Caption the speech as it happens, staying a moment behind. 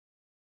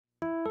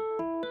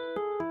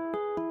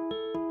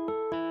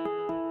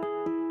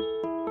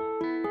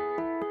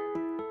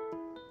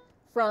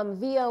From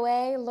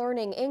VOA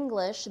Learning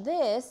English,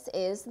 this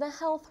is the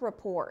Health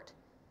Report.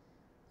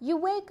 You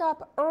wake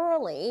up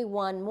early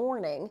one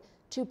morning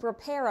to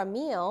prepare a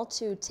meal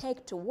to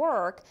take to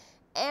work,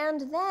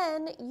 and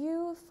then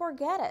you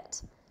forget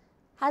it.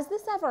 Has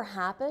this ever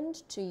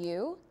happened to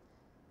you?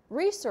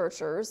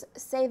 Researchers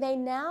say they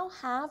now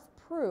have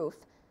proof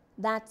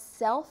that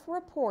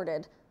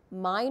self-reported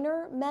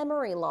minor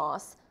memory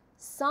loss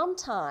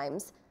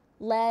sometimes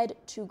led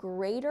to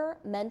greater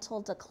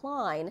mental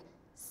decline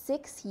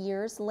 6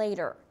 years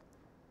later.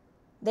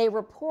 They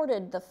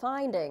reported the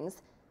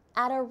findings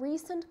at a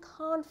recent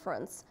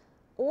conference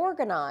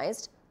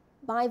organized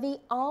by the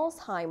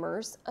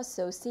Alzheimer's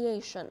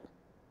Association.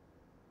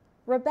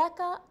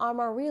 Rebecca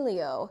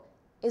Amariglio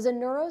is a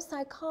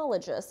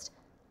neuropsychologist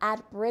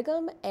at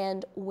Brigham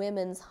and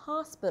Women's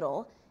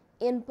Hospital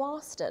in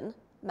Boston,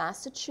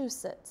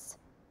 Massachusetts.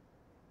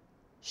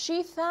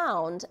 She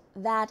found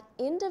that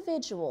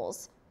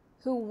individuals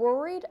who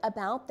worried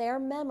about their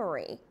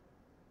memory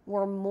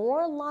were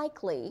more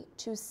likely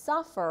to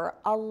suffer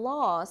a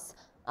loss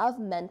of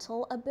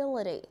mental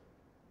ability.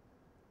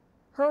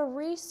 Her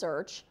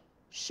research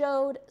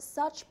showed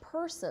such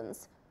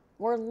persons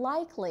were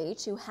likely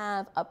to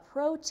have a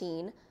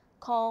protein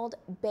called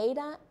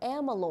beta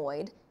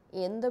amyloid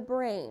in the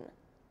brain.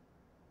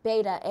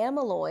 Beta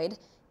amyloid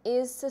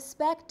is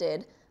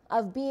suspected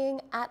of being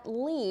at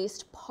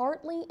least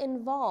partly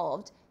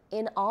involved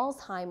in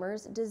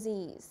Alzheimer's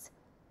disease.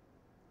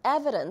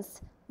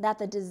 Evidence that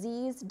the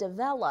disease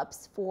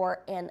develops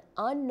for an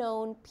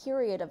unknown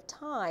period of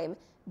time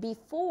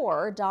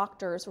before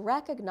doctors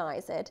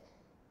recognize it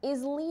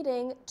is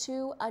leading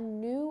to a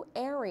new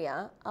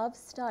area of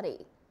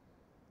study.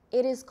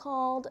 It is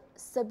called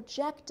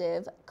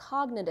subjective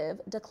cognitive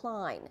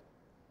decline.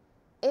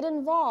 It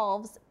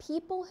involves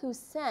people who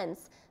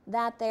sense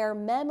that their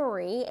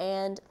memory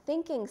and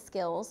thinking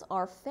skills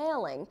are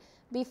failing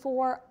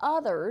before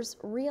others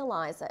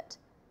realize it.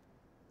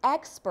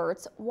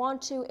 Experts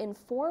want to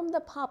inform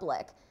the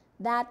public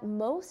that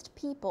most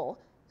people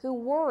who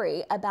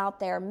worry about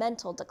their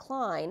mental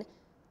decline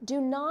do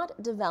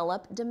not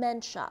develop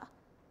dementia,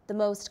 the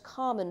most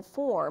common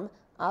form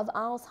of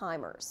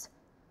Alzheimer's.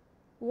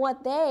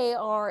 What they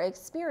are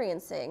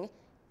experiencing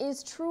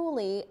is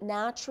truly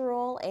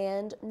natural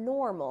and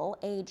normal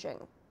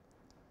aging.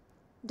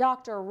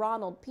 Dr.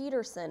 Ronald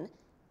Petersen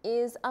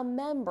is a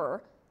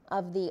member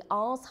of the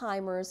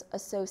Alzheimer's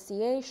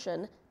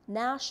Association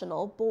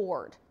National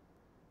Board.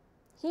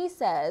 He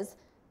says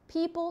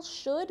people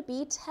should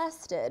be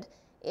tested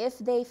if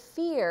they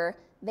fear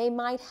they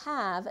might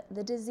have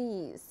the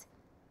disease.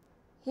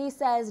 He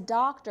says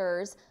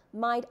doctors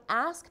might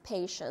ask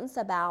patients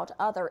about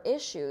other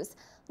issues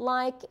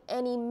like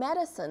any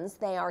medicines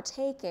they are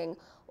taking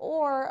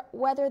or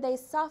whether they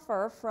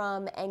suffer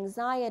from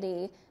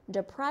anxiety,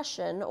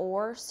 depression,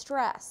 or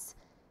stress.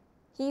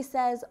 He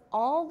says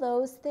all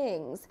those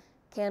things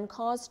can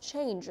cause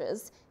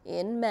changes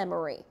in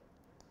memory.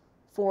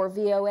 For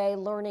VOA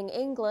Learning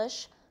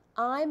English,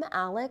 I'm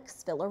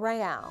Alex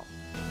Villarreal.